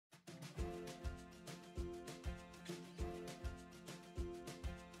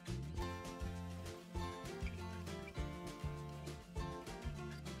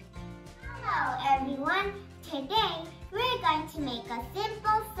Hello everyone, today we're going to make a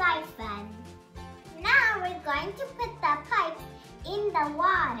simple siphon. Now we're going to put the pipes in the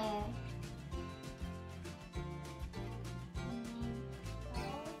water.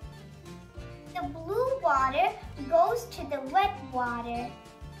 The blue water goes to the wet water.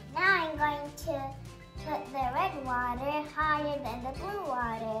 Now I'm going to put the red water higher than the blue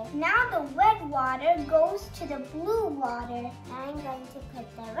water. Now the wet water goes to the blue water. Now I'm going to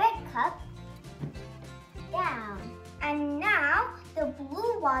put the red cup down. And now the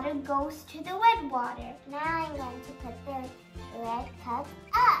blue water goes to the wet water. Now I'm going to put the red cup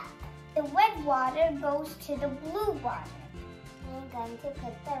up. The wet water goes to the blue water. I'm going to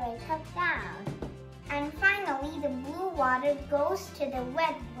put the red cup down. And finally, the blue water goes to the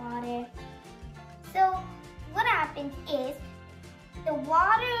wet water. So what happens is, the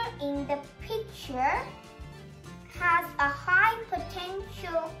water in the pitcher has a high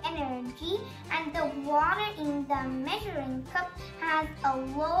potential energy and the water in the measuring cup has a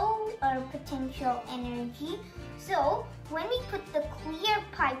lower potential energy. So when we put the clear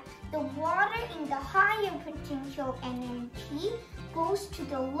pipe, the water in the higher potential energy goes to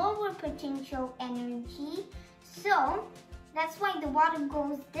the lower potential energy. So that's why the water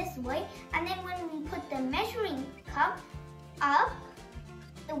goes this way. And then when we put the measuring cup up,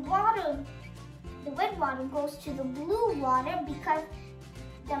 the wet water goes to the blue water because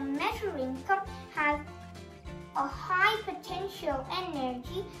the measuring cup has a high potential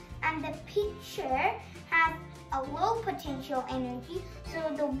energy and the pitcher has a low potential energy.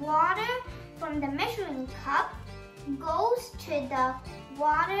 So the water from the measuring cup goes to the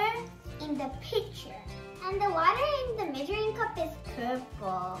water in the pitcher. And the water in the measuring cup is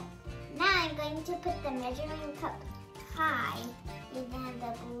purple. Now I'm going to put the measuring cup high than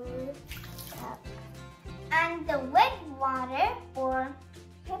the blue cup. And the wet water, or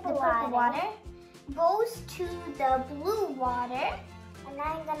purple water, goes to the blue water. And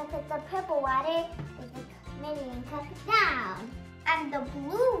now I'm going to put the purple water with the measuring cup down. And the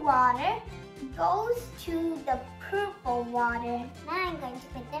blue water goes to the purple water. Now I'm going to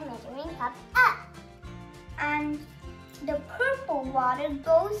put the measuring cup up. And the purple water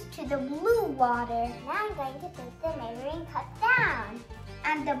goes to the blue water. Now I'm going to put the measuring cup down.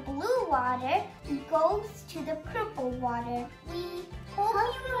 And the blue water goes to the purple water. We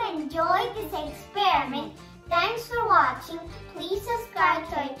hope you enjoyed this experiment. Thanks for watching. Please subscribe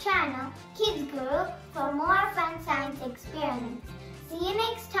to our channel, Kids Guru, for more fun science experiments. See you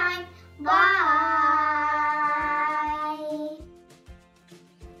next time. Bye!